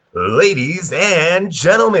Ladies and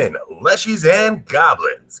gentlemen, leshies and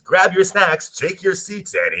goblins, grab your snacks, take your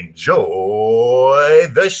seats, and enjoy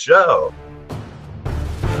the show.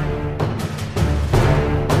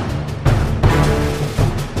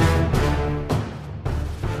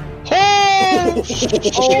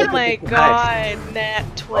 Oh my god, nat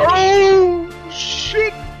 20. Oh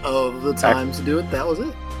shit! Of the time to do it, that was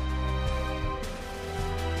it.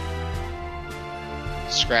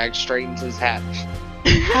 Scrag straightens his hat.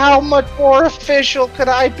 How much more official could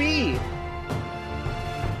I be?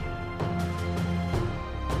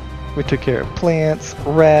 We took care of plants,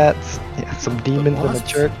 rats, some demons in the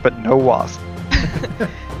church, but no wasps.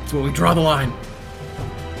 That's where we draw the line.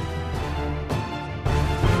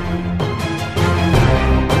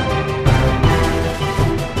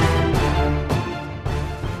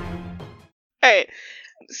 Alright,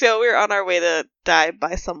 so we're on our way to die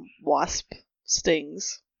by some wasp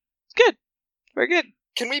stings. Good. We're good.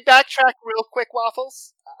 Can we backtrack real quick,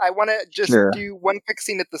 Waffles? I want to just do one quick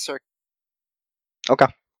scene at the circus. Okay.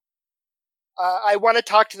 I want to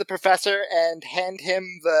talk to the professor and hand him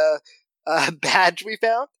the badge we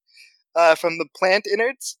found from the plant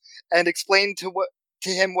innards and explain to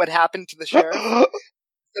him what happened to the sheriff so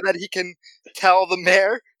that he can tell the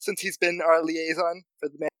mayor, since he's been our liaison for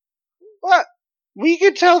the mayor. What? We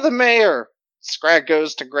can tell the mayor. Scrag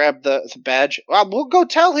goes to grab the badge. Well, we'll go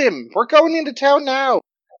tell him. We're going into town now.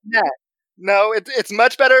 Yeah. No, it's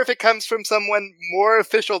much better if it comes from someone more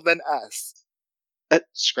official than us.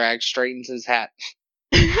 Scrag straightens his hat.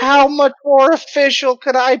 How much more official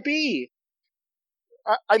could I be?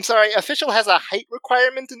 I'm sorry, official has a height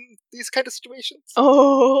requirement in these kind of situations?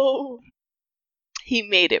 Oh. He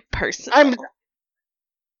made it personal.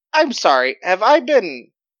 I'm sorry. Have I been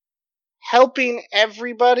helping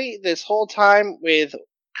everybody this whole time with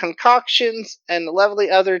concoctions and lovely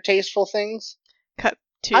other tasteful things? Cut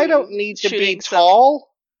to I don't need to be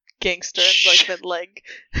tall. Gangster in like mid-leg.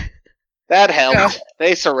 That helped. Yeah.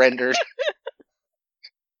 They surrendered.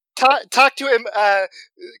 Talk to him,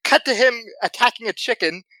 cut to him attacking a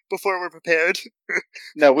chicken before we're prepared.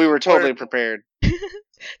 No, we were totally prepared.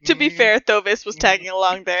 To be fair, Thovis was tagging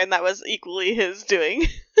along there, and that was equally his doing.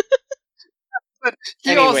 But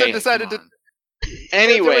he also decided to...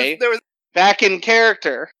 Anyway, there was back in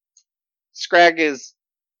character, Scrag is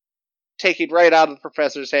taking right out of the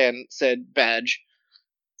professor's hand, said badge.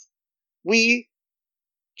 We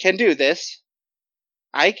can do this.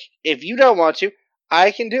 If you don't want to, I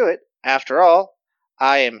can do it. After all,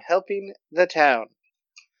 I am helping the town.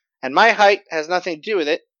 And my height has nothing to do with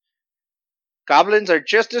it. Goblins are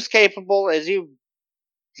just as capable as you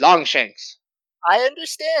Longshanks. I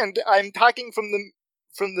understand. I'm talking from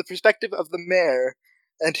the perspective of the mayor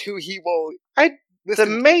and who he will. The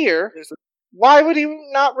mayor? Why would he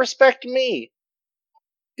not respect me?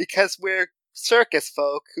 Because we're circus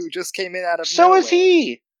folk who just came in out of So nowhere. is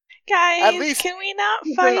he. Guys, At least can we not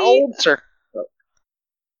He's fight? an old circus folk.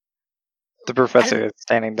 The professor is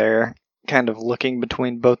standing there, kind of looking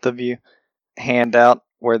between both of you, hand out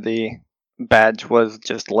where the badge was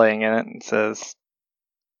just laying in it, and says,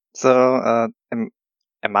 "So, am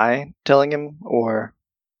I telling him, or?"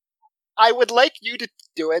 I would like you to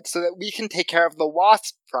do it so that we can take care of the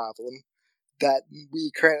wasp problem that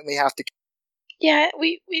we currently have to. Yeah,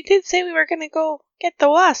 we did say we were gonna go get the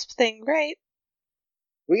wasp thing, right?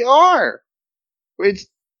 We are.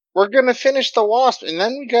 We're gonna finish the wasp, and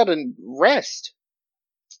then we gotta rest.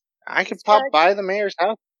 I can pop by the mayor's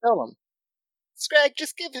house and tell him. Scrag,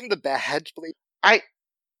 just give him the badge, please. I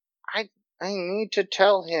need to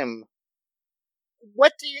tell him.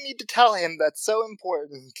 What do you need to tell him that's so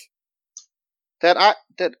important? That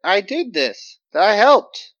I did this. That I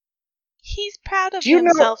helped. He's proud of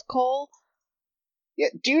himself, Cole. Yeah,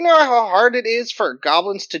 do you know how hard it is for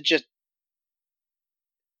goblins to just...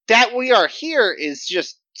 That we are here is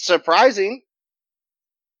just surprising.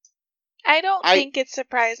 I don't think it's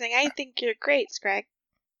surprising. I think you're great, Scrag.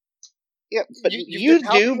 Yeah, but you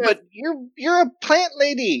do, but you're a plant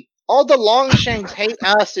lady. All the Longshanks hate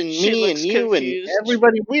us and me and you confused. And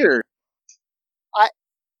everybody weird.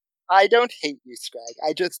 I don't hate you, Scrag.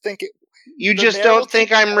 I just think it... You just don't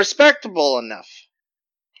think I'm respectable enough.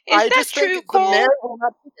 Is that true, Cole? The mayor will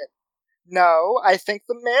not take it. No, I think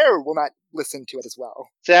the mayor will not listen to it as well.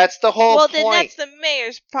 That's the whole point. Well, then that's the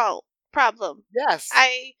mayor's problem. Yes.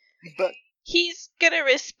 But he's gonna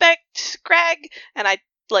respect Scrag, and I,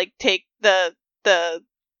 take the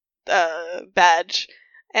badge,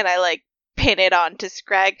 and I, pin it onto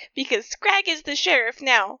Scrag, because Scrag is the sheriff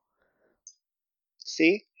now.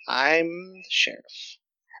 See? I'm the sheriff.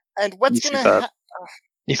 And what's gonna happen?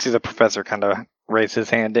 You see the professor kind of raise his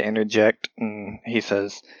hand to interject, and he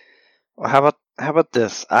says, well, how about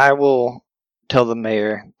this? I will tell the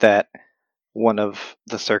mayor that one of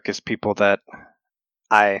the circus people that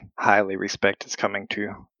I highly respect is coming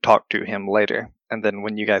to talk to him later. And then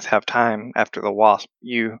when you guys have time after the Wasp,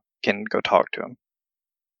 you can go talk to him.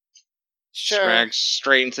 Sure. Scrag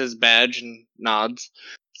straightens his badge and nods.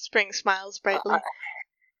 Spring smiles brightly.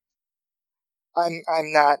 I'm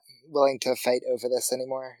not willing to fight over this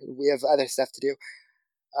anymore. We have other stuff to do.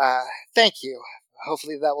 Thank you.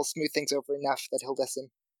 Hopefully that will smooth things over enough that he'll listen.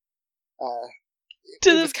 To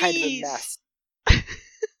it the was kind of a bees. mess.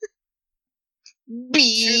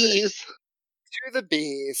 Bees! To the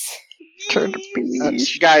bees. Turn to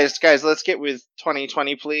bees. Guys, let's get with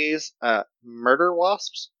 2020, please. Murder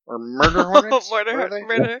wasps? Or murder hornets? What are they?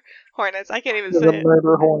 Murder hornets. I can't even The say it.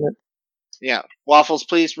 murder hornet. Yeah. Waffles,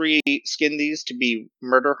 please reskin these to be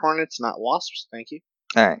murder hornets, not wasps. Thank you.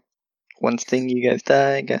 Alright. One sting, you guys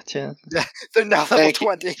die. Gotcha. They're now level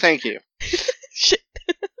 20. Thank you. Shit.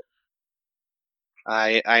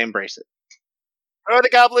 I embrace it. Throw the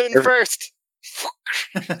goblin in first.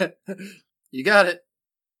 You got it.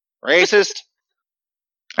 Racist.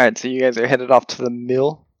 Alright, so you guys are headed off to the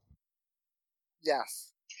mill.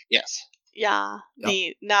 Yes. Yes. Yeah. Yep.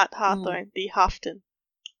 The not Hawthorne, the Hofton.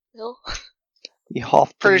 Mill. The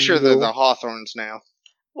Hoffman Pretty sure they're Mill. the Hawthorns now.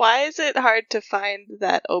 Why is it hard to find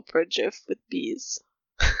that Oprah gif with bees?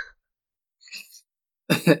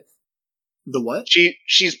 The what?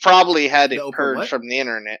 She's probably had it The Oprah purged what? from the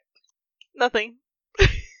internet. Nothing.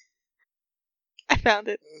 I found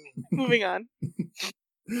it. Moving on.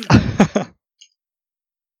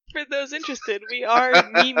 For those interested, we are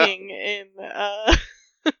memeing in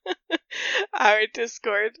our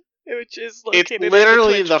Discord, which is located It's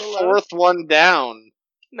literally in the, the Twitch below. fourth one down.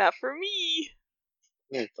 Not for me.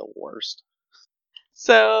 It's the worst.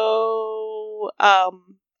 So,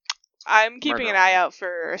 I'm keeping an eye out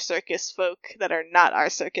for circus folk that are not our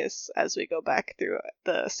circus as we go back through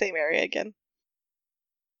the same area again.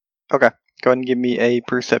 Okay. Go ahead and give me a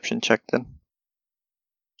perception check then.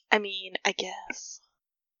 I mean, I guess.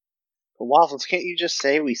 But Waffles, can't you just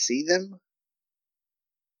say we see them?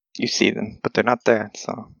 You see them, but they're not there,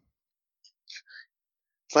 so.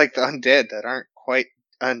 It's like the undead that aren't quite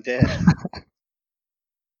undead.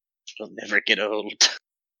 They'll never get old.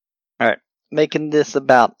 Making this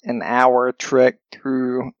about an hour trek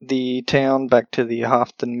through the town back to the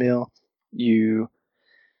Hofton Mill. You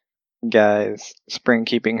guys, Spring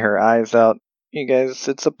keeping her eyes out. You guys,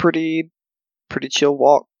 it's a pretty chill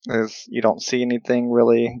walk. You don't see anything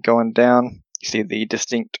really going down. You see the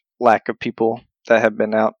distinct lack of people that have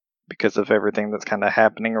been out because of everything that's kind of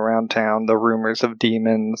happening around town, the rumors of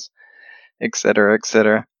demons, etc.,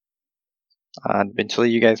 etc. Eventually,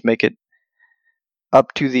 you guys make it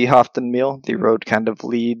up to the Hofton Mill. The road kind of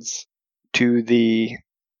leads to the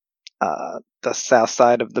south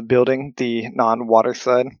side of the building, the non-water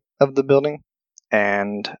side of the building,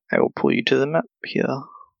 and I will pull you to the map here.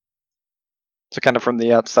 So kind of from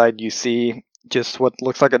the outside, you see just what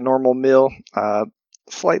looks like a normal mill,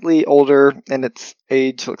 slightly older in its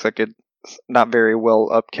age. Looks like it's not very well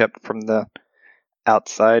upkept from the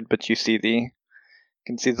outside, but you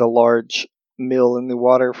can see the large mill in the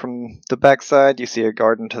water from the backside. You see a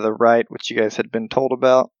garden to the right, which you guys had been told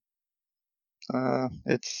about.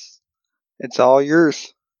 It's all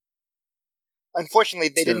yours. Unfortunately,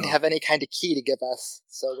 they So- didn't have any kind of key to give us,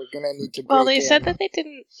 so we're gonna need to break Well, they in. said that they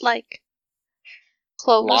didn't,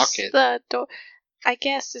 close Lock it. the door. I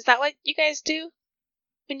guess, is that what you guys do?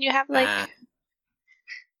 When you have,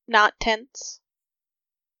 not tents?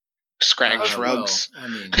 Scrag Well, shrugs. I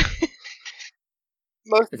mean,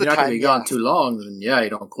 Most if of the you're not going time, to be gone yes. too long, then yeah, you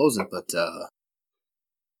don't close it. But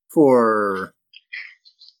for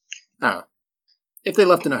I don't know, if they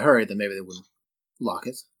left in a hurry, then maybe they wouldn't lock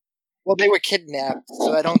it. Well, they were kidnapped,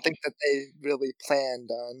 so I don't think that they really planned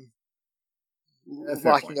on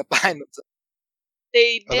Fair locking point. up behind themselves.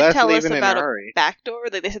 They Well, did that's tell us leaving in a about a hurry. back door.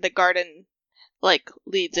 They said the garden,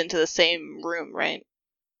 leads into the same room, right?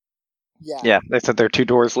 Yeah, they said there are two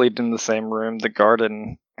doors lead in the same room. The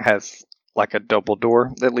garden has like a double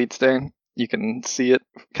door that leads there. You can see it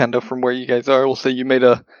kind of from where you guys are. We'll say you made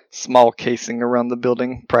a small casing around the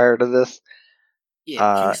building prior to this.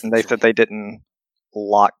 Yeah, And they said they didn't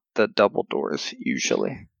lock the double doors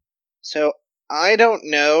usually. So, I don't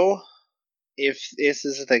know if this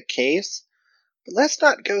is the case, but let's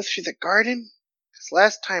not go through the garden. Because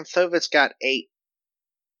last time Thovitz got 8.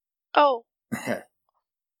 Oh.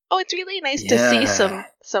 Oh, it's really nice to see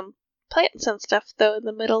some plants and stuff, though, in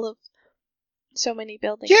the middle of so many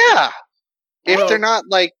buildings. Yeah! If Well- they're not,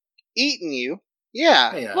 eating you,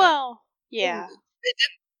 yeah. Hey, Well, Yeah. They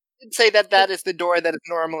did say that is the door that is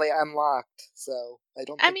normally unlocked, so I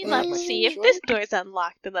don't. I mean, think let's see if this door's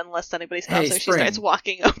unlocked, and then unless anybody stops her, she Spring. starts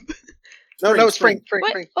walking up. Spring.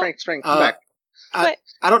 Spring, come back. What?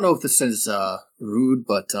 I don't know if this is rude,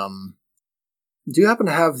 but do you happen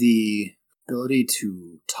to have the ability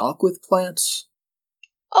to talk with plants?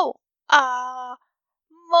 Oh,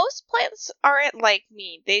 most plants aren't like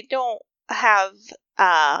me. They don't have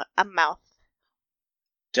a mouth.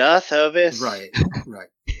 Doth Ovis? Right.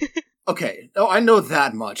 Okay. Oh, I know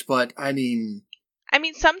that much, but I mean,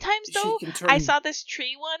 sometimes though, she can turn... I saw this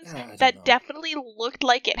tree once Yeah, I don't that know. definitely looked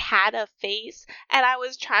like it had a face, and I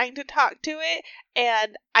was trying to talk to it,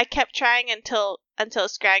 and I kept trying until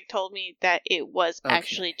Scrag told me that it was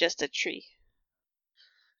actually just a tree.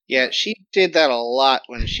 Yeah, she did that a lot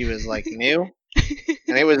when she was like new,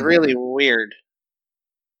 and it was really weird.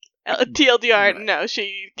 TLDR, Right. no,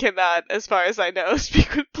 she cannot, as far as I know,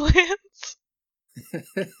 speak with plants.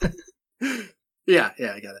 Yeah,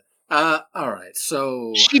 I got it. All right,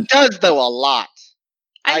 so She does though a lot.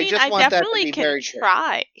 I just want that to definitely be can very clear.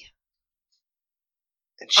 try.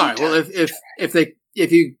 And she all right. Well, does.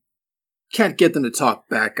 if you can't get them to talk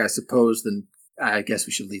back, I suppose, then I guess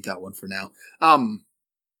we should leave that one for now.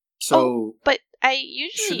 So but I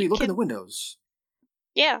usually should we look in can... the windows?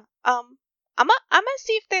 Yeah. I'm gonna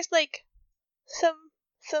see if there's like some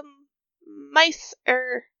mice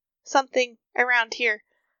or something around here.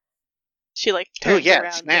 She like turns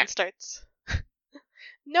around snack. and starts.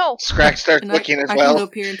 No. Scrack starts looking as I well. can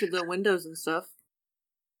go peer into the windows and stuff.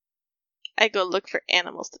 I go look for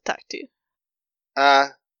animals to talk to.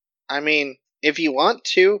 I mean, if you want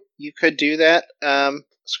to, you could do that.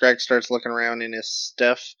 Scrag starts looking around in his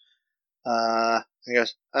stuff. He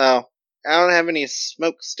goes, "Oh, I don't have any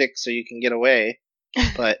smoke sticks so you can get away,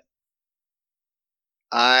 but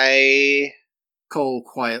I Cole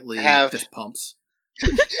quietly have fist pumps.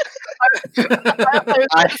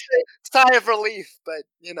 I sigh of relief, but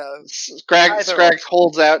Scrag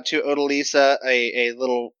holds out to Odalisa a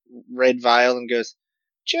little red vial and goes,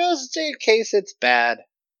 just in case it's bad.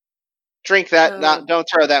 Drink that. Don't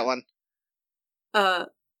throw that one.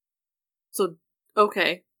 So,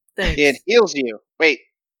 okay. Thanks. It heals you. Wait.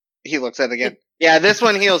 He looks at it again. Yeah, this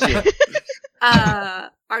one heals you.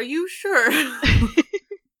 Are you sure?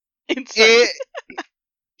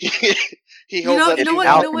 He holds up you know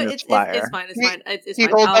what? It's fine. He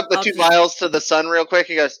holds up the two vials to the sun real quick.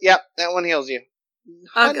 He goes, "Yep, that one heals you."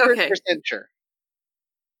 100% sure.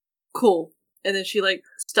 Cool. And then she like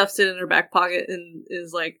stuffs it in her back pocket and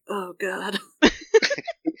is like, "Oh God."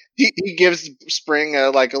 He gives Spring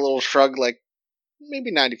a little shrug, like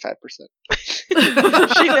maybe 95%.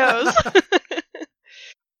 She knows.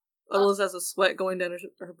 Almost has a sweat going down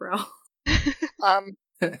her brow.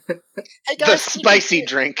 Hey guys, the spicy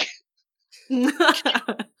drink. Can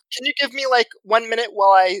you give me 1 minute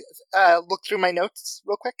while I look through my notes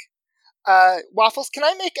real quick? Waffles, can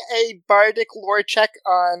I make a bardic lore check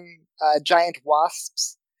on giant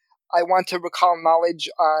wasps? I want to recall knowledge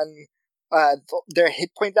on their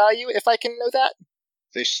hit point value, if I can know that.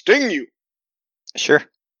 They sting you. Sure.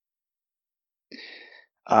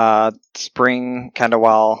 Spring, kind of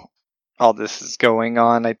while all this is going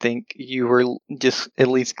on, I think you were just at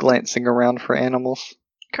least glancing around for animals.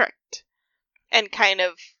 Correct. And kind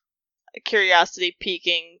of curiosity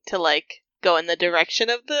peeking to go in the direction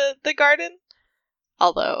of the garden,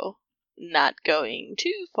 although not going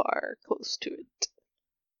too far close to it.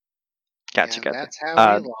 Gotcha. That's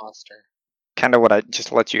how we lost her. Kind of what I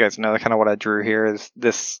just let you guys know. Kind of what I drew here is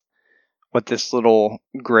this. What this little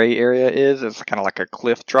gray area is kind of like a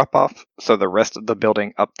cliff drop off. So the rest of the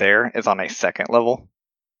building up there is on a second level.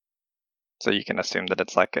 So you can assume that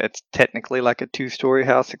it's technically like a 2-story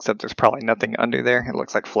house, except there's probably nothing under there. It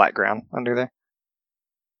looks like flat ground under there.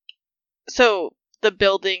 So the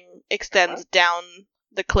building extends down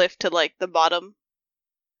the cliff to the bottom?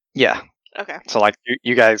 Yeah. Okay. So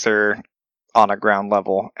you guys are on a ground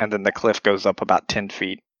level, and then the cliff goes up about 10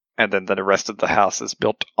 feet. And then the rest of the house is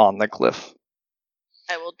built on the cliff.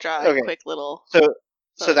 I will draw a quick little...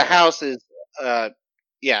 So the house is,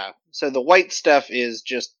 so the white stuff is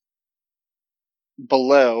just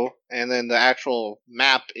below, and then the actual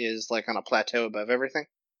map is on a plateau above everything?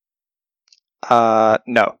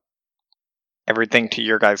 No. Everything to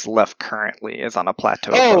your guys' left currently is on a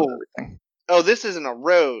plateau above everything. Oh, this isn't a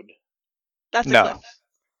road. That's the cliff.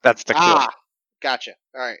 That's the cliff. Gotcha.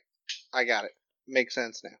 Alright. I got it. Makes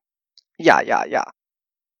sense now. Yeah.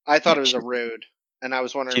 I thought it was a road, and I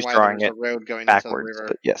was wondering She's why drawing there was a road going backwards, into the river.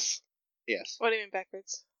 but yes. Yes. What do you mean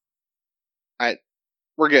backwards? Alright.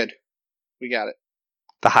 We're good. We got it.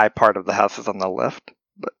 The high part of the house is on the left,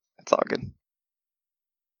 but It's all good.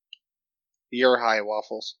 You're high,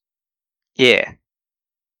 Waffles. Yeah.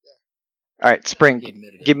 Alright, Spring, He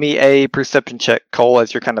admitted it. give me a perception check, Cole,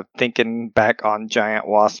 as you're kind of thinking back on giant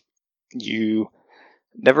wasp. You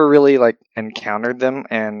never really encountered them,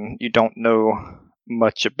 and you don't know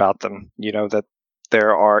much about them. You know that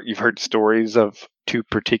you've heard stories of two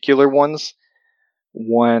particular ones.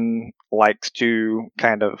 One likes to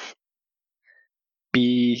kind of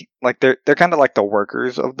be they're kind of like the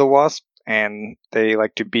workers of the wasp, and they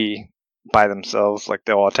like to be by themselves.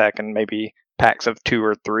 They'll attack in maybe packs of 2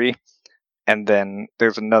 or 3. And then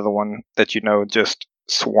there's another one that just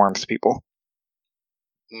swarms people.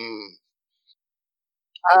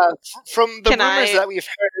 From the rumors that we've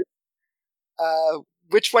heard,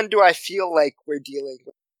 which one do I feel like we're dealing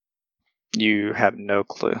with? You have no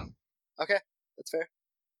clue. Okay, that's fair.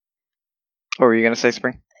 What were you going to say,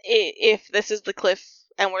 Spring? If this is the cliff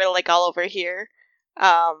and we're all over here,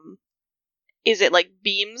 is it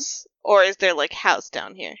beams or is there house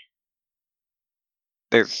down here?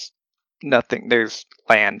 There's nothing. There's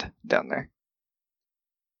land down there.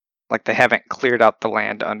 They haven't cleared out the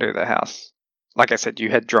land under the house. Like I said, you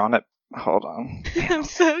had drawn it. Hold on. I'm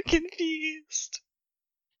so confused.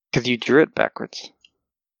 Because you drew it backwards.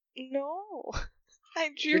 No. I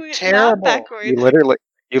drew You're it terrible. not backwards.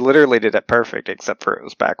 You literally did it perfect, except for it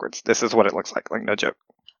was backwards. This is what it looks like no joke.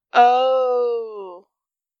 Oh.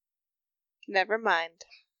 Never mind.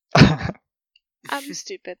 I'm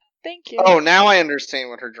stupid. Thank you. Oh, now I understand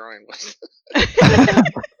what her drawing was.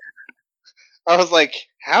 I was like,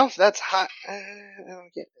 how? That's hot. I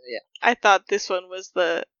don't get it. Yeah. I thought this one was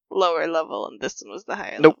the lower level and this one was the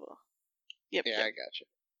higher Nope. level. Yep. Yeah, yep. I got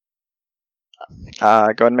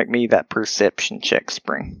you. Go ahead and make me that perception check,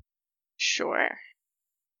 Spring. Sure.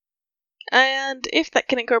 And if that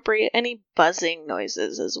can incorporate any buzzing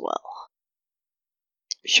noises as well.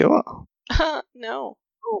 Sure. No.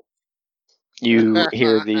 You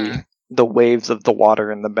hear the waves of the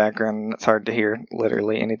water in the background, and it's hard to hear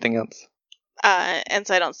literally anything else. And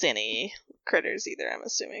so I don't see any critters either, I'm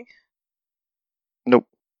assuming. Nope.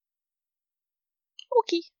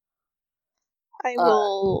 Okay. I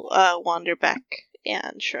will wander back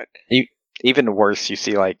and shrug. Even worse, you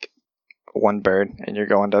see one bird, and you're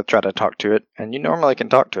going to try to talk to it, and you normally can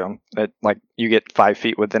talk to them. It you get 5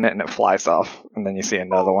 feet within it, and it flies off, and then you see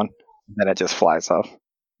another one, and then it just flies off.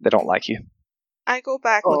 They don't like you. I go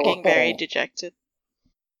back looking very dejected.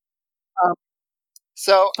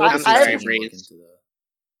 So I'm sorry,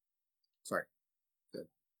 Sorry. Good.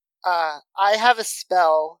 I have a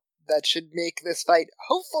spell that should make this fight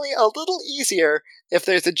hopefully a little easier if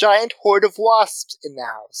there's a giant horde of wasps in the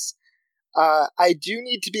house. I do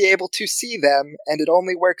need to be able to see them, and it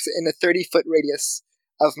only works in a 30-foot radius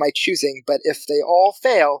of my choosing, but if they all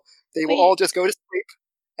fail, they will all just go to sleep,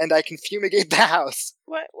 and I can fumigate the house.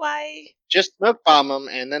 What? Why? Just smoke bomb them,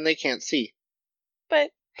 and then they can't see.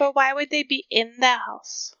 But why would they be in the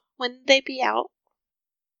house? Wouldn't they be out?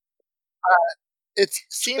 It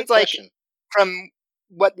seems Good like, question. from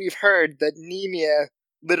what we've heard, that Nemia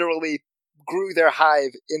literally grew their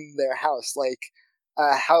hive in their house,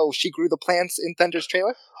 how she grew the plants in Thunder's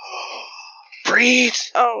trailer. Breed!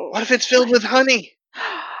 Oh. What if it's filled with honey?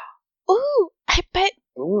 Ooh, I bet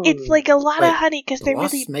it's a lot of honey because they're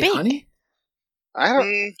really make big. honey? I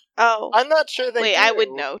don't. Oh. I'm not sure they Wait, do. I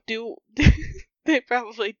would know. Do they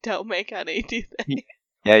probably don't make honey, do they?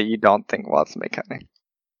 Yeah, you don't think wasps make honey.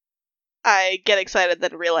 I get excited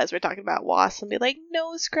then realize we're talking about wasps and be like,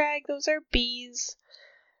 no, Scrag, those are bees.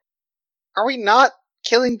 Are we not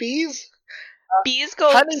killing bees? Bees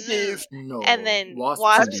go honeybees. No. and then wasps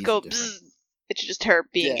wasps and go bees are different. bzz. It's just her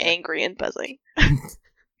being Yeah. angry and buzzing.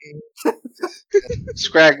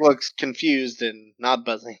 Scrag looks confused and not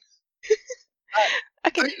buzzing.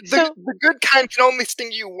 Okay, The good kind can only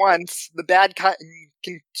sting you once. The bad kind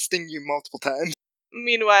can sting you multiple times.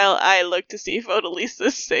 meanwhile, I look to see if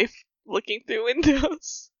Odalisa's safe looking through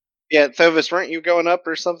windows. Yeah, Thovis, weren't you going up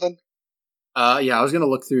or something? Yeah, I was gonna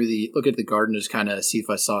look at the garden, just kind of see if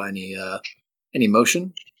I saw any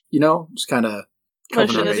motion. Just kind of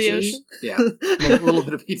Motion of the ocean. Yeah, a little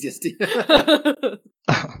bit of PTSD.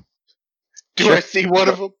 Do I see one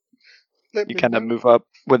of them? You kind of move up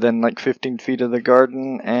within 15 feet of the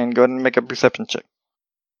garden and go ahead and make a perception check.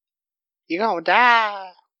 You gonna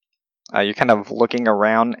die. You're kind of looking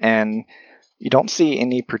around, and you don't see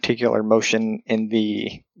any particular motion in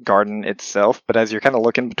the garden itself, but as you're kind of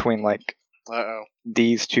looking between Uh-oh.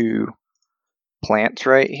 these two plants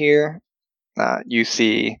right here, you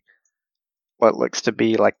see what looks to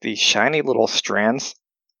be these shiny little strands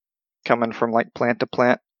coming from plant to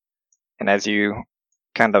plant, and as you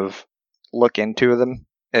kind of look into them,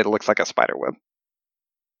 It looks like a spider web.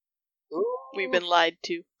 We've been lied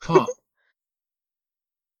to. Huh.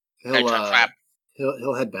 Nighttime trap.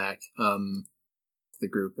 He'll head back to the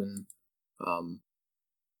group and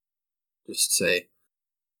just say,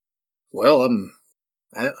 well,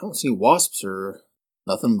 I don't see wasps or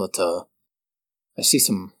nothing, but I see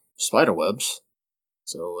some spider webs,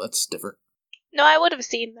 so that's different. No, I would have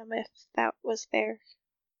seen them if that was there.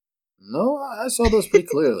 No, I saw those pretty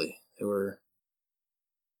clearly. They were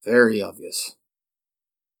very obvious.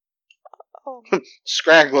 Oh.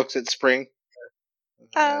 Scrag looks at Spring.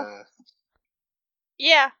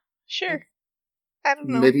 Yeah, sure. I don't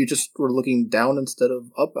know. Maybe you just were looking down instead of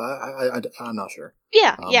up. I'm not sure.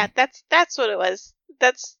 Yeah, that's what it was.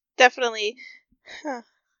 That's definitely. Huh.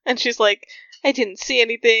 And she's like, I didn't see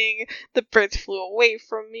anything. The birds flew away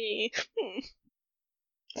from me.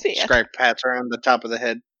 See ya. Scrag pats her on the top of the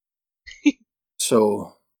head.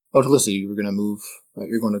 So, Talissa, you were going to move.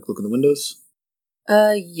 You're going to look in the windows?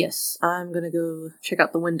 Yes. I'm gonna go check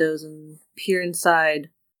out the windows and peer inside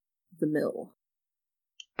the mill.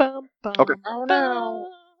 Bum, bum, Okay. oh no.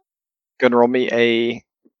 Gonna roll me a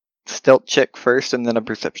stealth check first and then a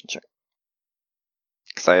perception check.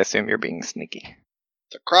 Because I assume you're being sneaky.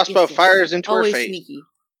 The crossbow Yes. fires into her Always face. sneaky.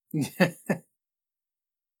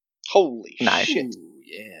 Holy Nice. shit. Ooh,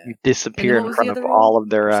 yeah. You disappear And in what was front the of other all of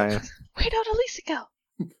their eyes. Where'd Odalisa go?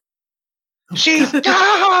 She's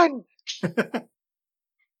gone!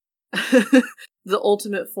 The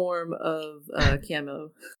ultimate form of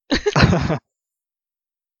camo. The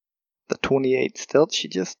 28 stealth, she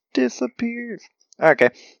just disappears. Okay,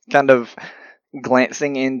 kind of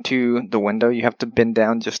glancing into the window, you have to bend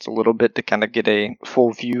down just a little bit to kind of get a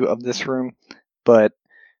full view of this room, but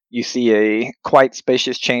you see a quite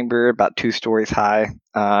spacious chamber, about 2 stories high,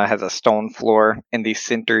 has a stone floor. In the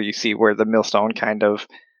center, you see where the millstone kind of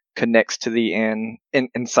connects to the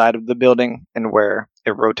inside of the building, and where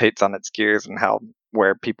it rotates on its gears, and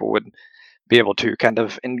where people would be able to kind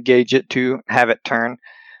of engage it to have it turn.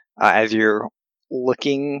 As you're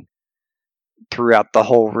looking throughout the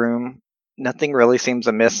whole room, nothing really seems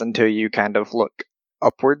amiss until you kind of look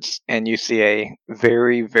upwards and you see a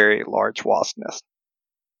very, very large wasp nest.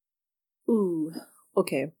 Ooh,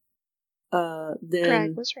 okay. Then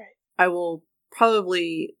Greg was right. I will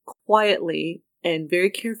probably quietly and very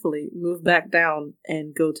carefully move back down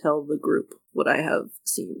and go tell the group what I have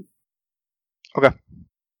seen. Okay.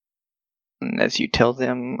 And as you tell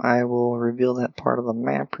them, I will reveal that part of the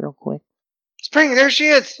map real quick. Spring, there she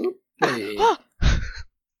is! Hey,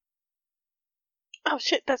 Oh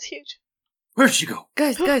shit, that's huge. where'd she go?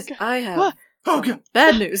 Guys, I have What? Oh, God.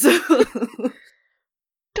 bad news. Don't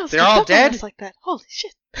They're all sneak up on dead? us like that. Holy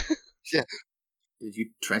shit. Did you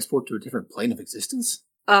transport to a different plane of existence?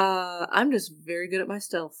 I'm just very good at my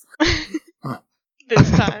stealth.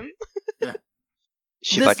 This time.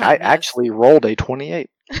 She's This like, time, I yes. actually rolled a 28.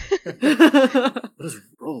 What is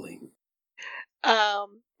rolling?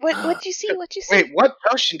 What'd you see? What'd you see? Wait, what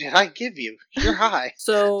potion did I give you? You're high.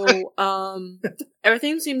 So,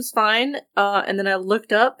 everything seems fine. And then I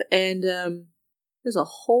looked up and, there's a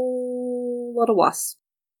whole lot of wasps.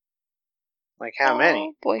 Like how many?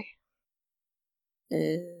 Oh boy.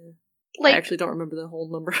 I Like actually don't remember the whole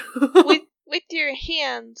number. with your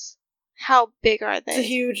hands, how big are It's a they?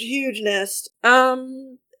 huge, huge nest. They're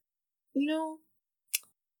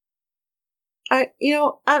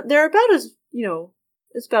about as,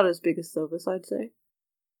 it's about as big as Thovis, I'd say.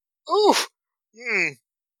 Oof.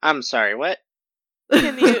 I'm sorry, what?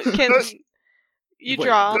 Can you Wait,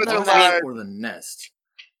 draw the on the wasp map? or the nest?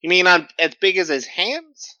 You mean as big as his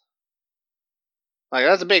hands? Like,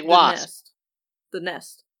 that's a big The wasp. nest. The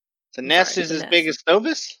nest. The I'm nest sorry, is the as nest. big as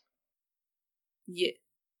Thovis? Yeah.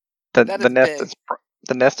 Oh, That The is nest big.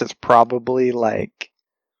 the nest is probably like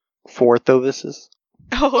 4 Thovises.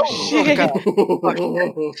 Oh shit! God.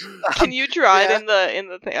 Can you draw yeah. it in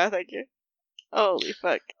the thing? Oh, thank you. Holy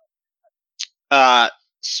fuck!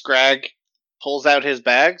 Scrag pulls out his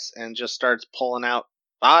bags and just starts pulling out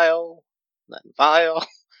vial, then vial.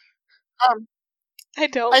 I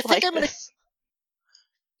don't I think like I'm gonna- this.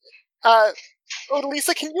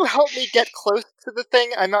 Lisa, can you help me get close to the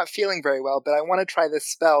thing? I'm not feeling very well, but I want to try this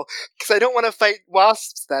spell because I don't want to fight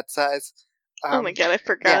wasps that size. Oh my god, I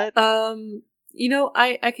forgot.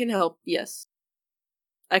 I can help, yes.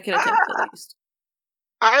 I can attempt at least.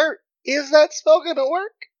 Is that spell gonna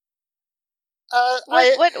work?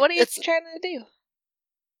 What are you it's- trying to do?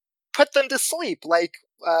 Put them to sleep like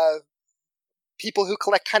people who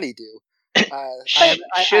collect honey do. Shouldn't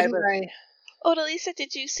I? Odalisa,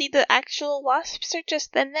 did you see the actual wasps or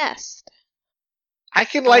just the nest? I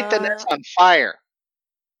can light the nest on fire.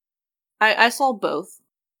 I saw both.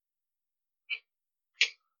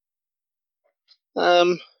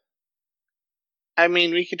 I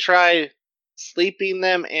mean, we could try sleeping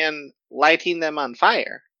them and lighting them on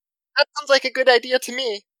fire. That sounds like a good idea to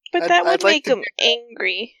me. But that would make them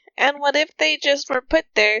angry. And what if they just were put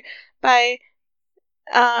there by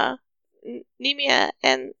Nemia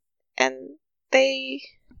and they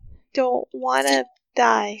don't want to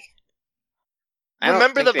die?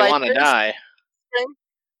 Remember the they want to vipers? die.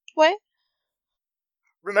 What?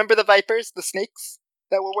 Remember the vipers, the snakes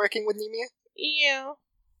that were working with Nemia? Yeah.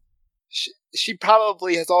 She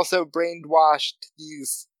probably has also brainwashed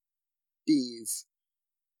these bees.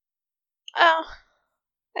 Oh,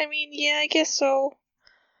 I mean, yeah, I guess so.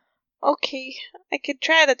 Okay, I could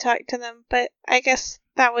try to talk to them, but I guess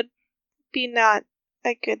that would be not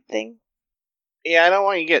a good thing. Yeah, I don't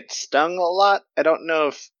want you to get stung a lot. I don't know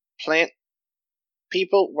if plant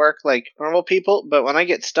people work like normal people, but when I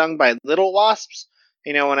get stung by little wasps,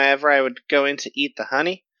 whenever I would go in to eat the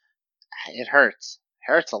honey, it hurts.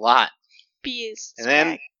 It hurts a lot. Bees. And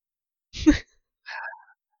then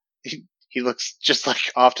he looks just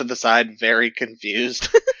like off to the side, very confused.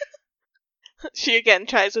 She again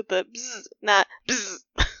tries with the bzz, not bzz.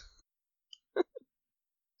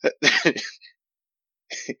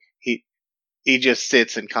 he just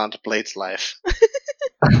sits and contemplates life.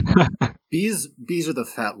 Bees are the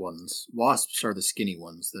fat ones. Wasps are the skinny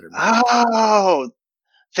ones that are. Oh,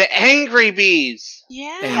 the angry bees.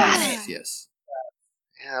 Yeah. Angry bees, yes.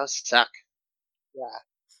 Yeah, those suck.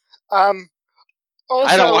 Yeah. Also,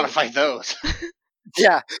 I don't want to fight those.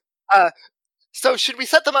 Yeah. So should we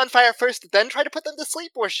set them on fire first, then try to put them to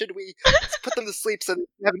sleep, or should we put them to sleep so that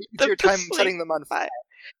we have an easier time setting them on fire?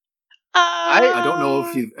 I don't know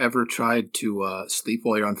if you've ever tried to sleep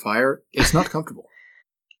while you're on fire. It's not comfortable.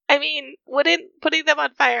 I mean, wouldn't putting them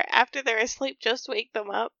on fire after they're asleep just wake them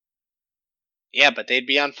up? Yeah, but they'd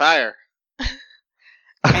be on fire.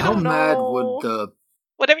 How mad would the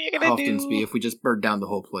whatever you're gonna Hoftons do be if we just burned down the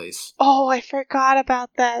whole place? Oh, I forgot about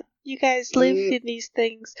that. You guys lived in these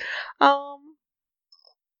things.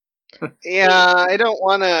 Yeah, I don't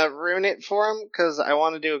want to ruin it for them because I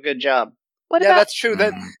want to do a good job. That's true.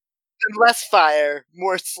 Then less fire,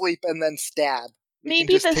 more sleep, and then stab.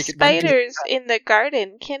 Maybe the spiders in the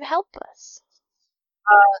garden can help us.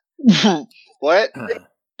 What?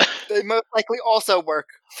 They most likely also work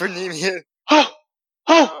for Nemia.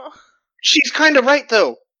 Oh, she's kind of right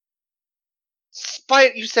though.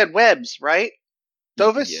 You said webs, right,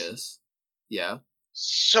 Dovis? Yes. Yeah.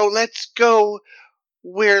 So let's go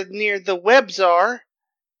where near the webs are,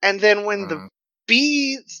 and then when the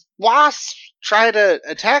wasps try to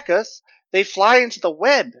attack us, they fly into the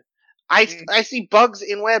web. I see bugs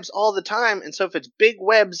in webs all the time, and so if it's big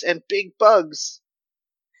webs and big bugs,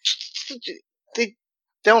 they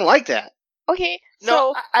don't like that. Okay,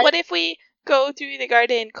 so what if we go through the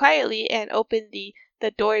garden quietly and open the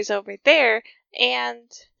doors over there,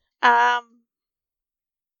 and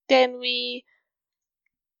then we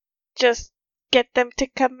just get them to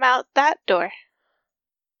come out that door?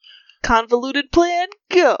 Convoluted plan,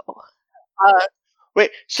 go.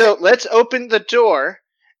 Wait, so let's open the door,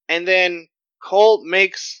 and then Colt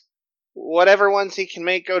makes whatever ones he can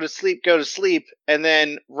make go to sleep, and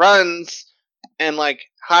then runs and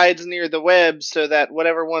hides near the web so that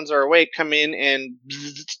whatever ones are awake come in and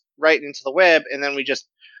right into the web, and then we just...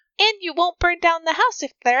 And you won't burn down the house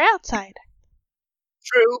if they're outside.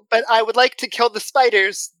 True, but I would like to kill the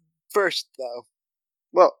spiders first, though.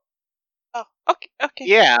 Well... Oh, okay.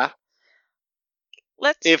 Yeah.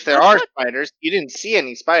 If there are spiders, you didn't see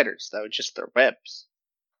any spiders, though, just their webs.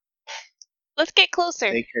 Let's get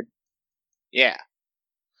closer. They could... Yeah.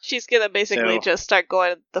 She's gonna basically just start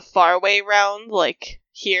going the far way round,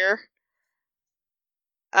 here.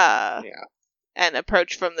 Yeah. And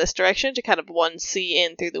approach from this direction to kind of see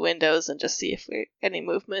in through the windows and just see if we're any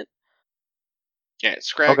movement. Yeah,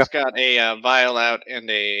 Scragg's got a vial out and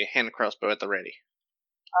a hand crossbow at the ready.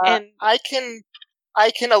 And I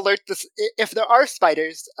can alert this if there are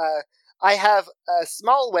spiders. I have a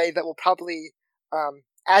small way that will probably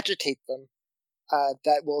agitate them.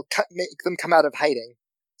 That will make them come out of hiding,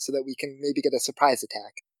 so that we can maybe get a surprise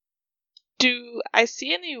attack. Do I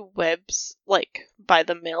see any webs, by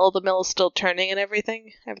the mill? The mill is still turning and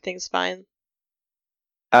everything? Everything's fine?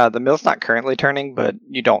 The mill's not currently turning, but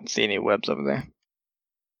you don't see any webs over there.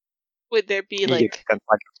 Would there be, You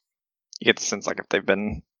get the sense, if they've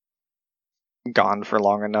been gone for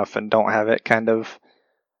long enough and don't have it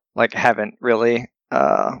haven't really,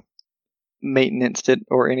 maintenanced it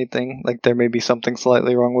or anything. There may be something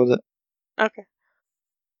slightly wrong with it. Okay.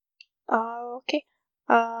 Okay.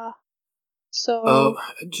 So...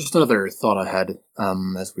 just another thought I had,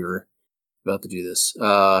 as we were about to do this.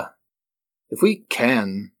 if we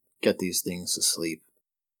can get these things to sleep,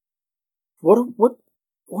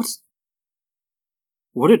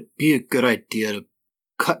 would it be a good idea to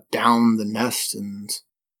cut down the nest and,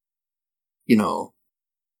 throw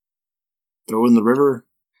it in the river?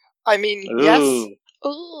 I mean, Ooh. yes,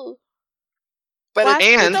 Ooh. but Wasps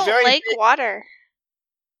it's don't very like big. water.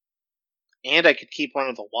 And I could keep one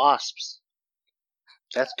of the wasps.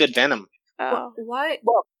 That's good venom. Oh. Why?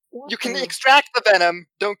 Well, what you can the- extract the venom.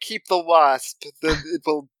 Don't keep the wasp. It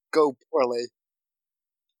will go poorly.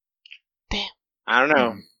 I don't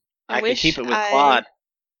know. I I could wish keep it with I- Claude.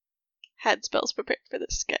 Had spells prepared for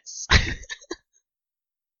this, guys.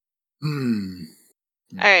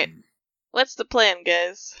 Alright. What's the plan,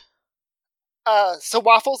 guys? So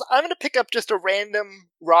Waffles, I'm gonna pick up just a random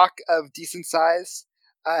rock of decent size,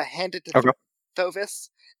 hand it to Okay. Thovis,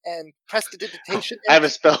 and prestidigitation. I have a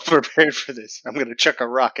spell prepared for this. I'm going to chuck a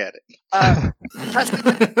rock at it.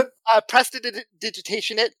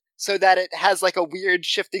 Prestidigitation it so that it has like a weird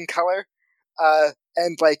shifting color,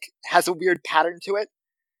 and like has a weird pattern to it,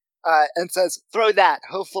 and says, "Throw that."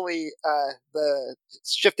 Hopefully, the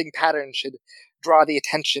shifting pattern should draw the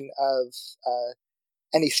attention of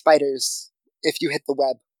any spiders if you hit the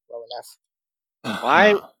web well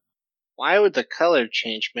enough. Why would the color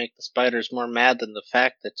change make the spiders more mad than the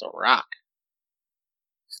fact that it's a rock?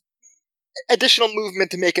 Additional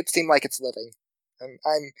movement to make it seem like it's living.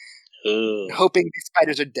 I'm Ooh. hoping these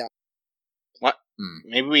spiders are dead. What?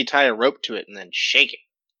 Maybe we tie a rope to it and then shake it.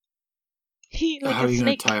 Like How a are you going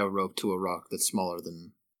snake. to tie a rope to a rock that's smaller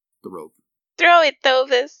than the rope? Throw it,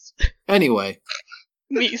 Thovis. Anyway,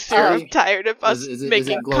 Me, sir, I'm tired of us is it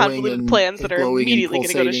making glowing convoluted and- plans that are glowing and immediately going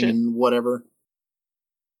to go to pulsating shit. and whatever.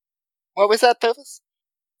 What was that, Thovis?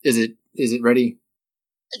 Is it ready?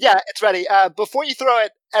 Yeah, it's ready. Before you throw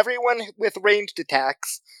it, everyone with ranged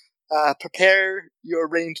attacks, prepare your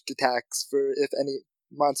ranged attacks for if any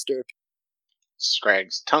monster.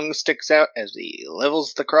 Scragg's tongue sticks out as he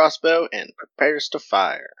levels the crossbow and prepares to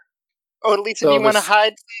fire. Oh, at least if So you want to this-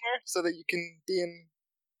 hide somewhere so that you can be in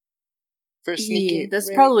for sneaking. Yeah, that's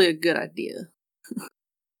range. probably a good idea.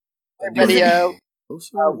 Ready,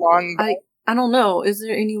 Closer? long. I don't know. Is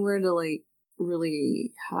there anywhere to like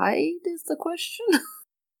really hide? Is the question.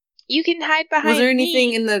 You can hide behind Was there anything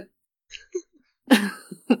me. in the?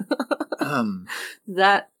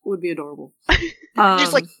 That would be adorable.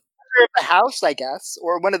 Just like under the house, I guess,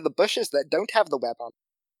 or one of the bushes that don't have the web on.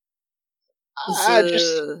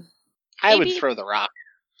 I would Maybe- throw the rock.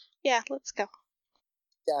 Yeah, let's go.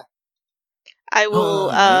 Yeah. I will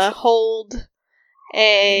Alright. hold You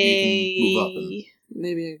can move up and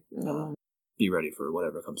maybe. be ready for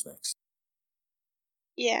whatever comes next.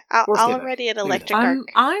 Yeah, Or stay I'll back. already an Maybe electric I'm. arc.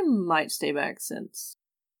 I might stay back since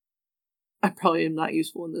I probably am not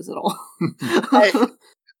useful in this at all.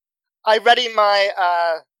 I ready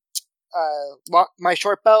my my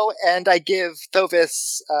short bow, and I give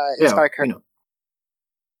Thovis inspire I current. know.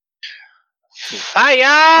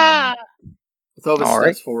 Fire! Thovis All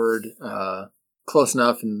right. steps forward, close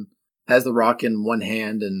enough, and has the rock in one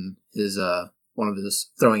hand and his one of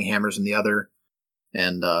his throwing hammers in the other,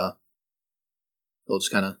 and he'll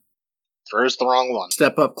just kind of Throws the wrong one.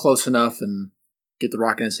 step up close enough and get the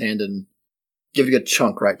rock in his hand and give it a good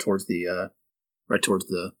chunk right towards the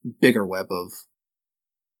bigger web of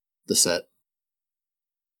the set.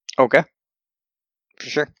 Okay. For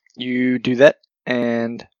sure. You do that,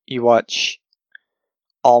 and you watch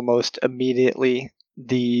almost immediately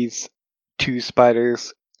these two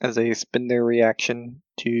spiders as they spin their reaction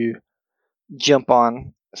to jump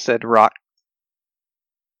on said rock.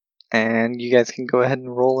 And you guys can go ahead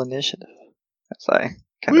and roll initiative as I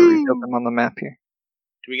kind of reveal them on the map here.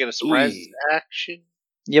 Do we get a surprise Ooh. action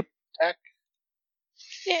Yep. attack?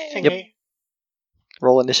 Yay. Yep.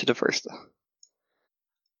 Roll initiative first, though.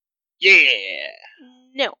 Yeah.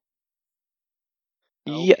 No.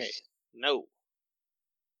 Yes. Okay. No.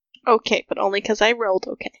 Okay, but only because I rolled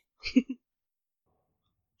okay.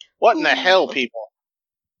 What in the hell, people?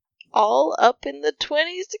 All up in the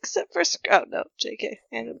 20s except for... Oh, no, JK.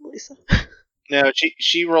 And Lisa. No,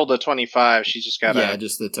 she rolled a 25. She's just got Yeah,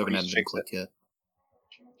 just the token hasn't been fix it. clicked yet.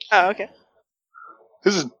 Oh, okay.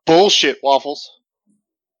 This is bullshit, Waffles.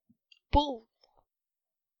 Bull.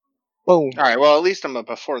 Boom. All right, well, at least I'm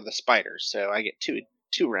before the spiders, so I get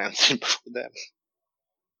two rounds in before them.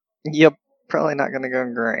 Yep. Probably not going to go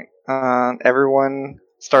great. Everyone,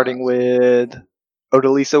 starting with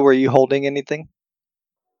Odalisa, were you holding anything?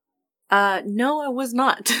 No, I was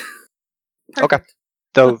not. Okay.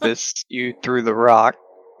 Thovis, you threw the rock.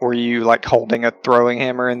 Were you like holding a throwing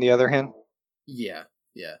hammer in the other hand? Yeah.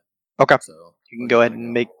 Okay. So You can go ahead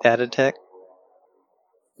and make that attack.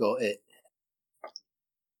 go it.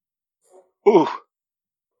 Ooh.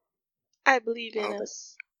 I believe in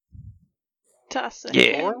us. Toss a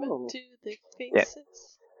Yeah. hammer Whoa. to their Yeah.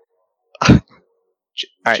 faces.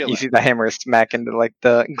 Alright, Chill you out. see the hammer smack into like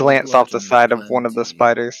the glance off the Legend side of one of the plenty.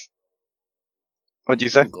 spiders. What'd you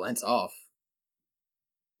say? Ooh, glance off.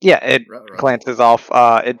 Yeah, it Ruh-roh. glances off.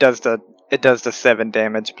 It does the 7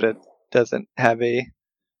 damage, but it doesn't have a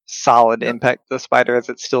solid No. impact to the spider as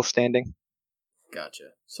it's still standing.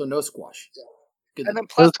 Gotcha. So no squash. Good. And to then know.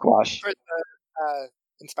 plus No squash. for the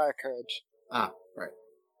inspire courage. Right.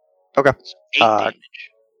 Okay. 8 damage.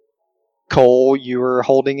 Cole, you were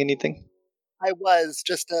holding anything? I was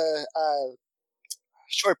just a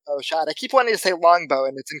short bow shot. I keep wanting to say longbow,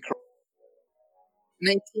 and it's incorrect.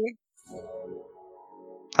 19.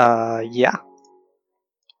 Yeah.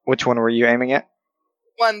 Which one were you aiming at?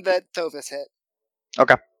 One that Thovis hit.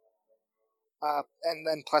 Okay. And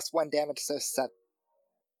then plus 1 damage, so 7.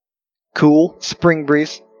 Cool. Spring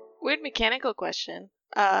breeze. Weird mechanical question.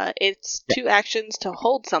 It's 2 actions to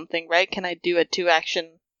hold something, right? Can I do a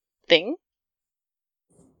 2-action thing?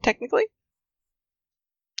 Technically?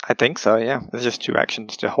 I think so, yeah. It's just 2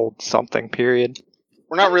 actions to hold something, period.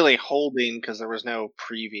 We're not really holding because there was no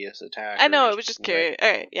previous attack. I know, I was just curious.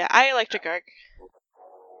 Alright, yeah, I electric arc.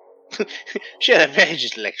 Shut up, I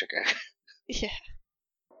just electric arc. Yeah.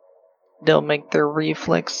 They'll make their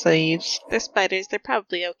reflex saves. They're spiders, they're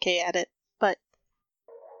probably okay at it, but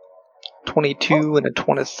 22 and a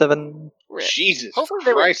 27. rip. Jesus Hopefully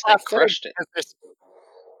they were Christ, they flat-footed, crushed it. because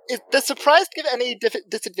does surprise give any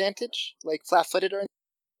disadvantage, like flat-footed or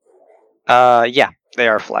anything? Yeah, they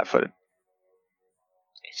are flat-footed.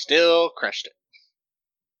 They still crushed it.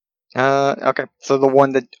 Okay. So the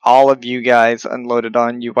one that all of you guys unloaded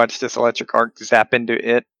on, you watch this electric arc zap into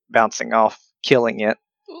it, bouncing off, killing it.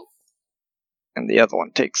 Ooh. And the other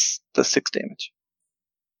one takes the 6 damage.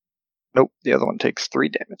 Nope, the other one takes 3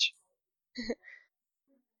 damage.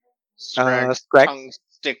 Scrag's Scrag? tongue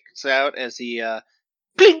sticks out as he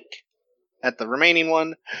blink at the remaining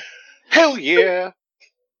one. Hell yeah!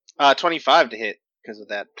 25 to hit because of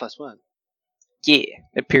that +1. Yeah,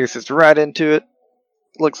 it pierces right into it.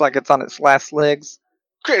 Looks like it's on its last legs.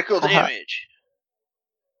 Critical Haha. damage.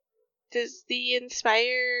 Does the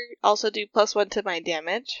inspire also do +1 to my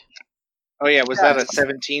damage? Oh yeah, was that a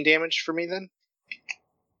 17 damage for me then?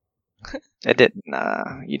 It didn't.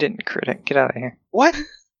 You didn't crit it. Get out of here. What?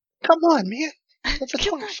 Come on, man. That's a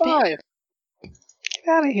Come on, 25. Get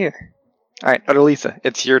out of here. Alright, Odalisa,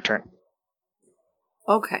 it's your turn.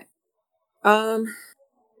 Okay. Let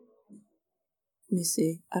me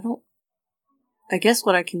see. I guess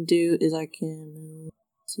what I can do is I can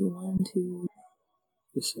see 1, 2.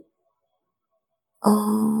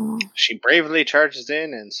 She bravely charges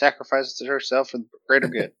in and sacrifices herself for the greater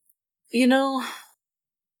good. You know,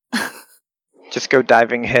 Just go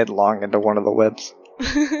diving headlong into one of the webs.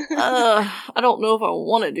 I don't know if I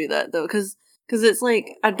want to do that though, because it's like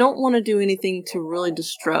I don't want to do anything to really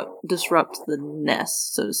disrupt the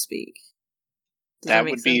nest, so to speak. Does That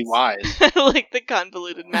make would be sense? wise. Like the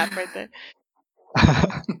convoluted map right there.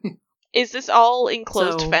 Is this all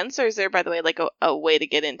enclosed So- fence, or is there, by the way, like a way to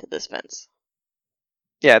get into this fence?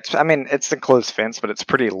 Yeah, it's a closed fence, but it's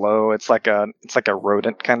pretty low. It's like a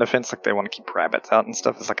rodent kind of fence, like they want to keep rabbits out and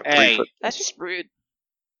stuff. It's like a 3 Hey. foot. That's just rude.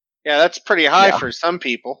 Yeah, that's pretty high Yeah. for some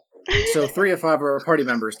people. So 3 of 5 of our party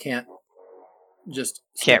members can't just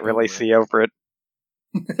Can't step really over see over it.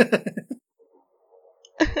 it.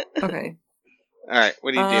 Okay. Alright,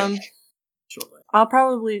 what do you do? Shortly. I'll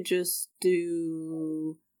probably just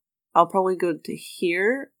do. I'll probably go to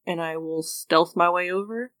here, and I will stealth my way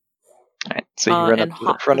over. Alright, so you run and up to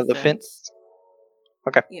the hop front of the fence.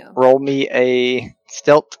 Okay. Yeah. Roll me a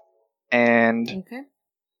stealth, and Okay.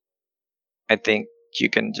 I think you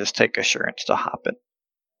can just take assurance to hop it.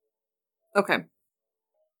 Okay.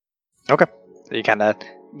 Okay. So you kind of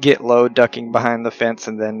get low, ducking behind the fence,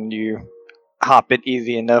 and then you hop it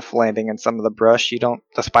easy enough, landing in some of the brush.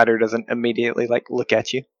 The spider doesn't immediately look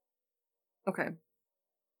at you. Okay.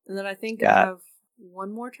 And then I think Yeah. I have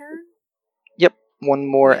one more turn. Yep, one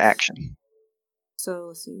more Nice. action. So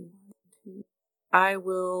let's see. 1, 2. I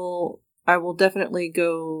will definitely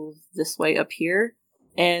go this way up here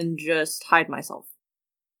and just hide myself.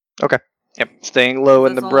 Yep, staying low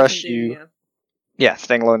in That's the all I brush. can do, Yeah,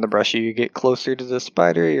 staying low in the brush. You get closer to the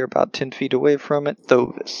spider. You're about 10 feet away from it.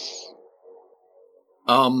 Thovis.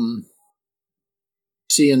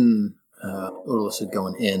 Seeing Odalisa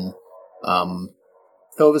going in,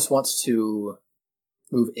 Thovis wants to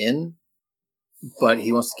move in, but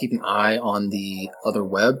he wants to keep an eye on the other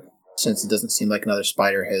web, since it doesn't seem like another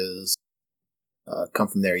spider has come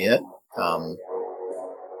from there yet.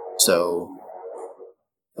 So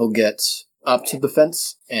he'll get up to the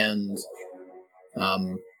fence, and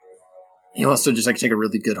he wants to just like take a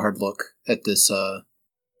really good hard look at this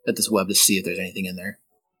web to see if there's anything in there.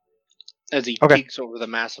 As he Okay. peeks over the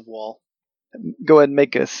massive wall. Go ahead and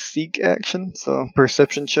make a seek action, so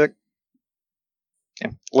perception check.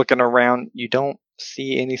 Yeah. Looking around, you don't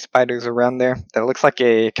see any spiders around there. That looks like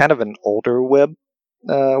a kind of an older web.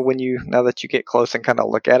 Now that you get close and kind of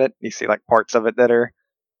look at it, you see like parts of it that are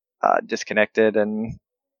disconnected and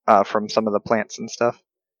from some of the plants and stuff.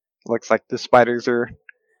 Looks like the spiders are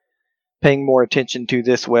paying more attention to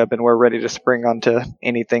this web, and we're ready to spring onto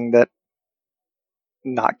anything that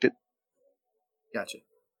knocked it. Gotcha.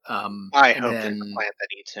 I hope there's a plant that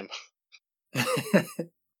eats him.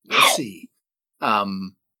 We'll see.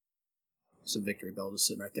 Some victory bell just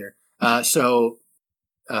sitting right there. So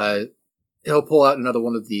he'll pull out another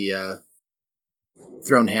one of the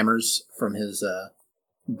thrown hammers from his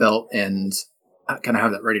belt and kind of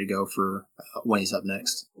have that ready to go for when he's up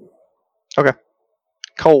next. Okay.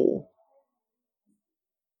 Cole.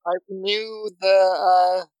 I renew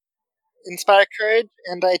the Inspire Courage,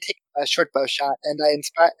 and I take a short bow shot, and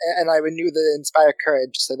I renew the Inspire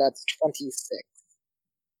Courage, so that's 26.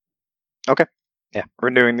 Okay. Yeah.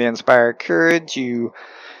 Renewing the Inspire Courage, you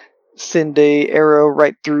send a arrow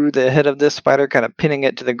right through the head of this spider, kind of pinning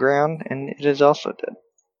it to the ground, and it is also dead.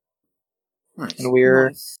 Nice. And we're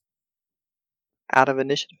Nice. out of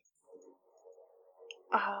initiative.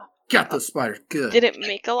 Got those spiders. Good. Did it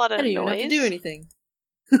make a lot I of didn't even have noise? to do anything.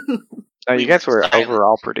 Oh, you guys were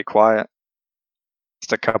overall pretty quiet.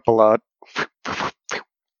 Just a couple of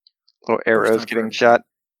little arrows time getting for shot.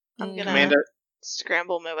 I'm gonna Commander,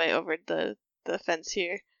 scramble my way over the fence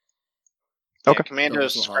here. Okay. yeah, Commander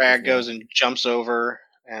Those will help Scrag as well. goes and jumps over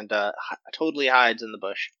and totally hides in the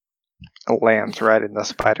bush. It lands right in the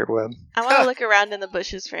spider web. I want to look around in the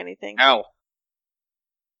bushes for anything. Ow.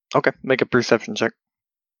 Okay, make a perception check.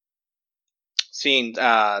 Seeing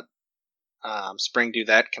Spring do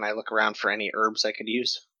that, can I look around for any herbs I could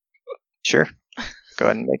use? Sure. Go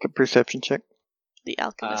ahead and make a perception check. The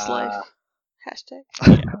alchemist life. Hashtag.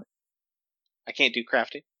 I can't do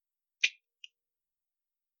crafting.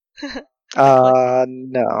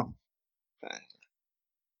 No.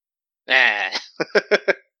 Ah.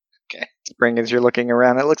 Spring, as you're looking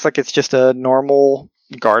around, it looks like it's just a normal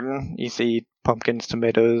garden. You see pumpkins,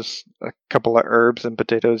 tomatoes, a couple of herbs, and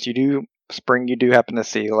potatoes. You do happen to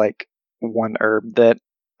see like one herb that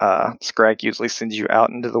Scrag usually sends you out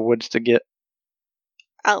into the woods to get.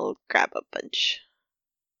 I'll grab a bunch.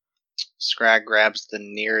 Scrag grabs the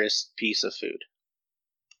nearest piece of food.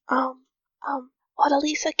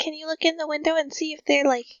 Odalisa, can you look in the window and see if they're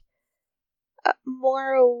like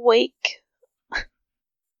more awake?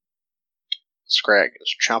 Scrag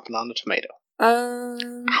is chomping on the tomato.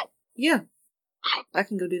 Yeah. I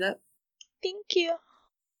can go do that. Thank you.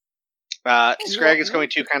 Scrag is going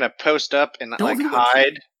to kind of post up and Don't do it.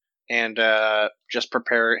 hide and just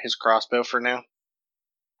prepare his crossbow for now.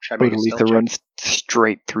 Should I make a stealth Odalisa check? runs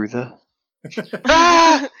straight through the.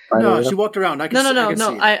 Ah! No, she walked around. I can No.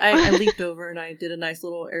 see it. I leaped over and I did a nice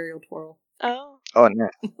little aerial twirl. Oh. Oh, no.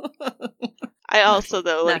 I also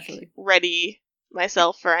though like Naturally. ready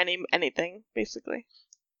myself for anything basically.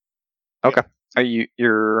 Are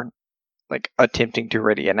you're like attempting to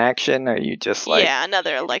ready an action? Or are you just like Yeah,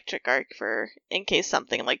 another electric arc for in case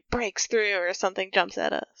something like breaks through or something jumps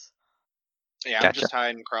at us. Yeah, I'm Gotcha. just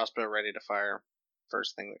hiding crossbow ready to fire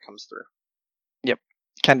first thing that comes through.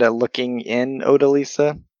 kind of looking in,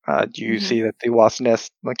 Odalisa? Do you see that the wasp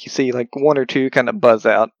nest, like you see like one or two kind of buzz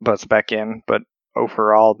back in, but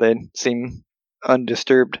overall they seem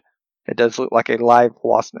undisturbed. It does look like a live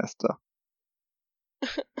wasp nest though.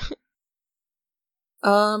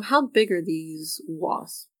 How big are these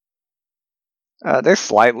wasps? They're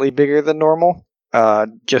slightly bigger than normal.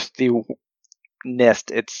 Just the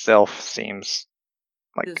nest itself seems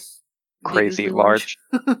like Just crazy ridiculously large.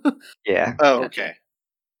 Yeah. Oh, Gotcha. okay.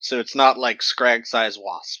 So it's not like Scrag-sized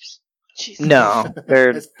wasps. Jesus. No, they're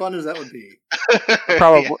As fun as that would be.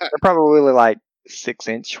 probably like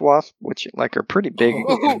 6-inch wasp, which like are pretty big.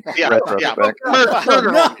 in Yeah, retrospect.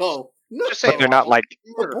 Murder No. Just But saying. they're not like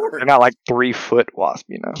Abort. they're not like 3-foot wasp,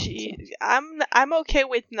 you know. Jeez. I'm okay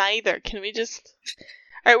with neither. Can we just?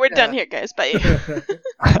 All right, we're done here, guys. Bye.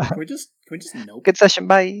 Can we just nope? Good session,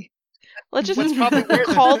 bye. Let's just What's probably weird-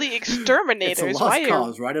 call the It's a exterminators. lost Why are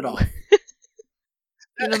cause. Write it off.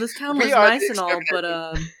 You know, this town We was are nice the and all, but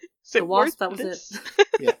is the it wasp, worth that was this?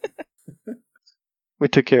 We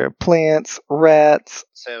took care of plants, rats,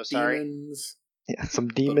 So sorry. Demons. yeah, some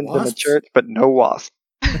demons in the wasps? church, but no wasp.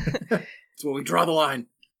 That's where we draw the line.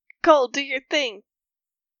 Cole, do your thing.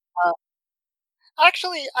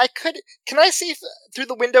 Actually, I could. Can I see through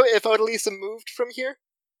the window if Odalisa moved from here?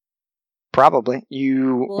 Probably.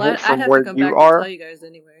 You Well, I'd from have where to come you back are. and tell you guys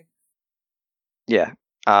anyway. Yeah.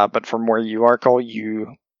 But from where you are, Cole,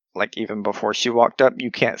 you like even before she walked up,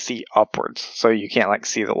 you can't see upwards, so you can't like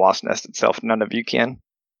see the wasp nest itself. None of you can,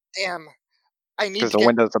 Damn. I need because to the get.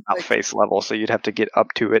 window's about like, face level, so you'd have to get up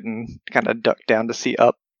to it and kind of duck down to see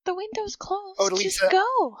up. The window's closed. Odalisa. Just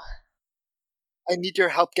go. I need your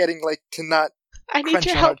help getting to not. I need Crunch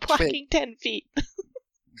your on help our twig. walking 10 feet.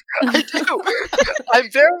 I do.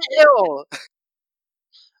 I'm very ill.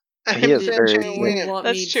 He is I'm very pinching a sick. wing. Want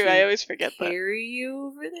That's me true, to I always forget that. carry you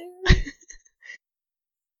over there?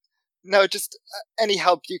 No, just any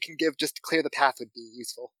help you can give just to clear the path would be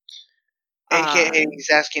useful. AKA, he's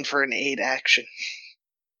asking for an aid action.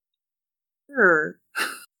 Sure.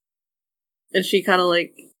 And she kind of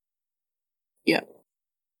yeah.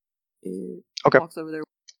 Okay. Walks over there.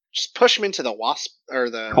 Just push him into the wasp, or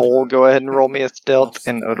the... Cole, go ahead and roll me a stealth, Wasp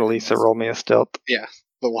and spider Odalisa, nest. roll me a stealth. Yeah,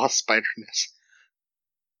 the wasp spider nest.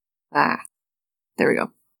 There we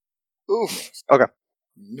go. Oof.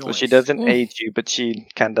 So she doesn't aid you, but she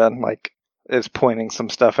kind of is pointing some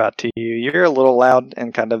stuff out to you. You're a little loud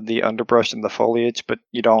in kind of the underbrush and the foliage, but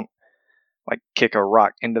you don't kick a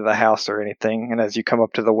rock into the house or anything. And as you come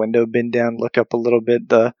up to the window, bend down, look up a little bit,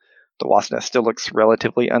 the wasp nest still looks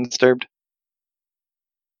relatively undisturbed.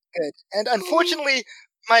 Good. And unfortunately,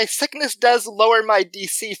 my sickness does lower my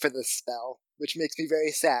DC for this spell, which makes me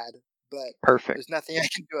very sad. But Perfect. there's nothing I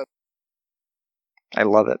can do. I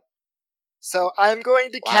love it. So I'm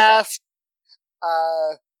going to cast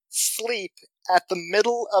Sleep at the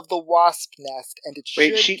middle of the wasp nest, and it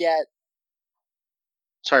should get...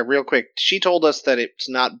 Sorry, real quick. She told us that it's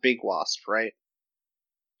not big wasp, right?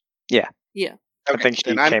 Yeah. Yeah. I think she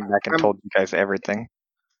came back and told you guys everything.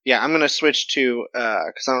 Yeah, I'm going to switch to,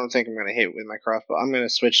 because I don't think I'm going to hit with my crossbow. I'm going to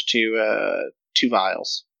switch to 2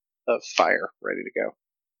 vials of fire ready to go.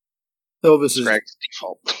 Thovis is Greg's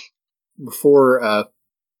default. before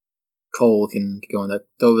Cole can go on that.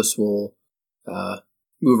 Thovis will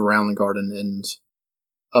move around the garden and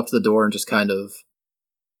up to the door and just kind of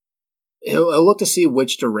he'll look to see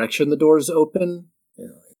which direction the door is open.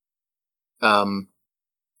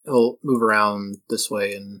 He'll move around this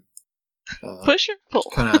way and Push or pull?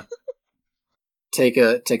 kind of take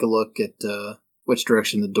a look at which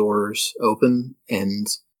direction the door's open, and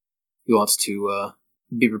he wants to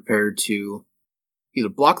be prepared to either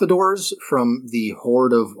block the doors from the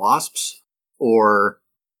horde of wasps or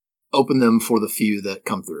open them for the few that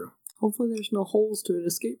come through. Hopefully there's no holes to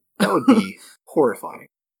escape. That would be horrifying.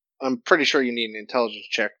 I'm pretty sure you need an intelligence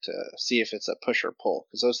check to see if it's a push or pull,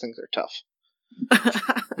 because those things are tough.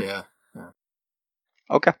 Yeah.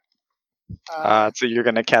 Okay. So you're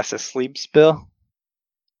going to cast a sleep spell?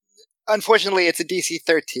 Unfortunately, it's a DC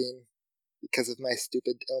 13 because of my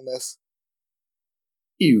stupid illness.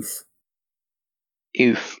 Oof.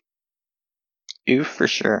 Oof for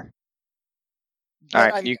sure. But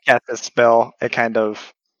Alright, you cast a spell. It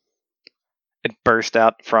burst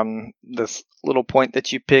out from this little point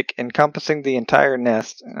that you pick, encompassing the entire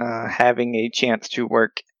nest, having a chance to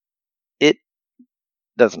work. It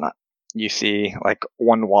does not. You see,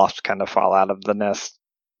 one wasp kind of fall out of the nest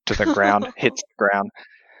to the ground, hits the ground,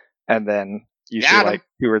 and then you see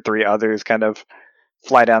 2 or 3 others kind of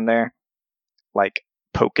fly down there,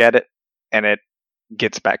 poke at it, and it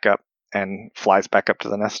gets back up and flies back up to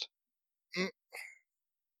the nest.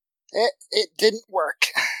 It didn't work.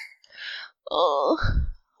 Oh.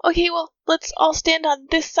 Okay, well, let's all stand on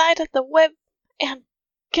this side of the web and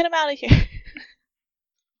get him out of here.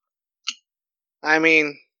 I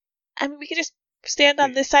mean, we could just stand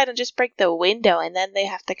on this side and just break the window, and then they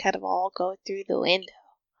have to kind of all go through the window.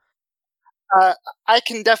 I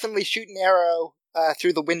can definitely shoot an arrow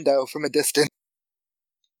through the window from a distance.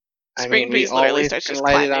 Spring Breeze literally starts just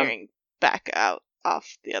clambering back out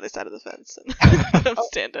off the other side of the fence and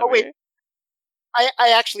stand over here.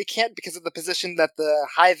 I actually can't because of the position that the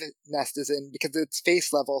hive nest is in, because it's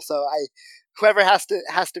face level. So whoever has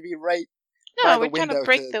to be right. No, we're trying to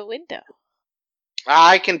break the window.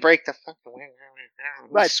 I can break the fucking window.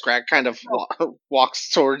 Right. Scrag kind of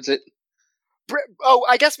walks towards it.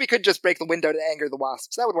 I guess we could just break the window to anger the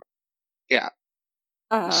wasps. That would work. Yeah.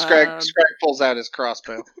 Scrag pulls out his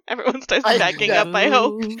crossbow. Everyone starts backing up, I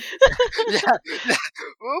hope. Yeah.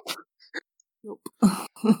 Oop. Nope.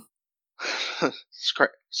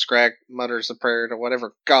 Scrag mutters a prayer to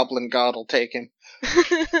whatever goblin god will take him.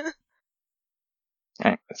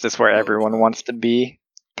 Alright, is this where everyone wants to be?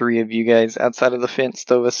 3 of you guys outside of the fence,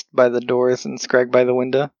 Thovis by the doors, and Scrag by the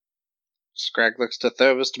window? Scrag looks to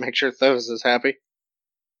Thovis to make sure Thovis is happy.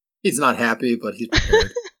 He's not happy, but he's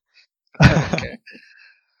prepared. Okay.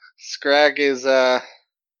 Scrag is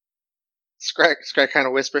Scrag kind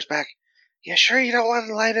of whispers back. You sure you don't want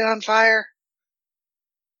to light it on fire?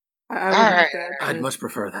 I'd much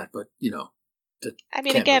prefer that, but I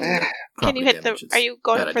mean, can't again, really can you property hit the? damage. It's Are you a bad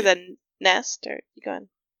going for idea. the nest, or you going?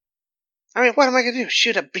 I mean, what am I gonna do?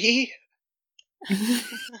 Shoot a bee?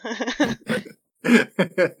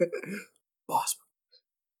 Wasp.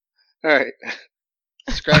 Alright.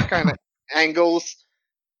 Scrag kind of angles.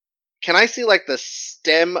 Can I see like the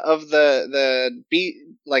stem of the bee,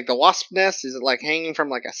 like the wasp nest? Is it like hanging from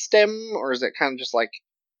like a stem, or is it kind of just like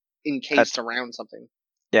encased around something?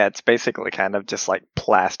 Yeah, it's basically kind of just like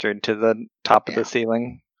plastered to the top of the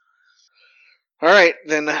ceiling. Alright,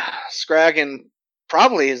 then Scrag, and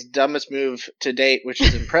probably his dumbest move to date, which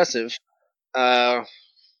is impressive. Why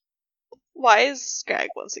is Scrag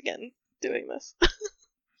once again doing this?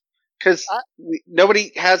 Because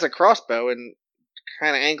nobody has a crossbow, and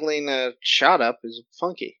kind of angling a shot up is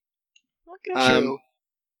funky. Okay.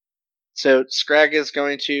 So Scrag is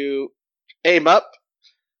going to aim up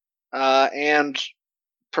and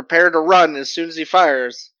prepare to run as soon as he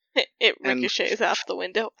fires. It ricochets out the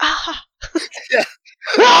window. Ah!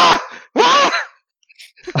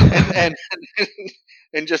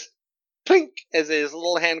 and just plink as his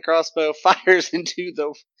little hand crossbow fires into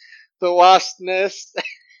the wasp nest.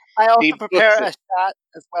 I also prepare a shot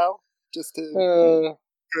as well, just to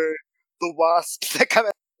for the wasps that come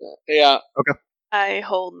out. Yeah. Okay. I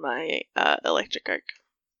hold my electric arc.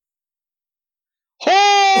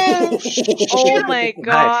 Oh, Oh my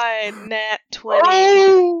god, nat 20.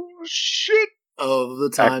 Oh shit! Of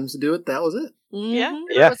the times to do it, that was it. Yeah.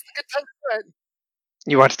 Yeah. That's a good time to do it.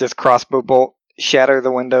 You watch this crossbow bolt shatter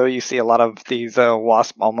the window. You see a lot of these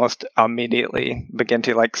wasps almost immediately begin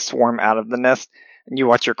to like swarm out of the nest. And you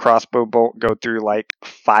watch your crossbow bolt go through like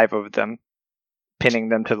 5 of them, pinning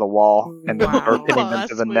them to the wall, and then or pinning them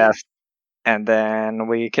to the Boss move. nest. And then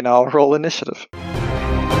we can all roll initiative.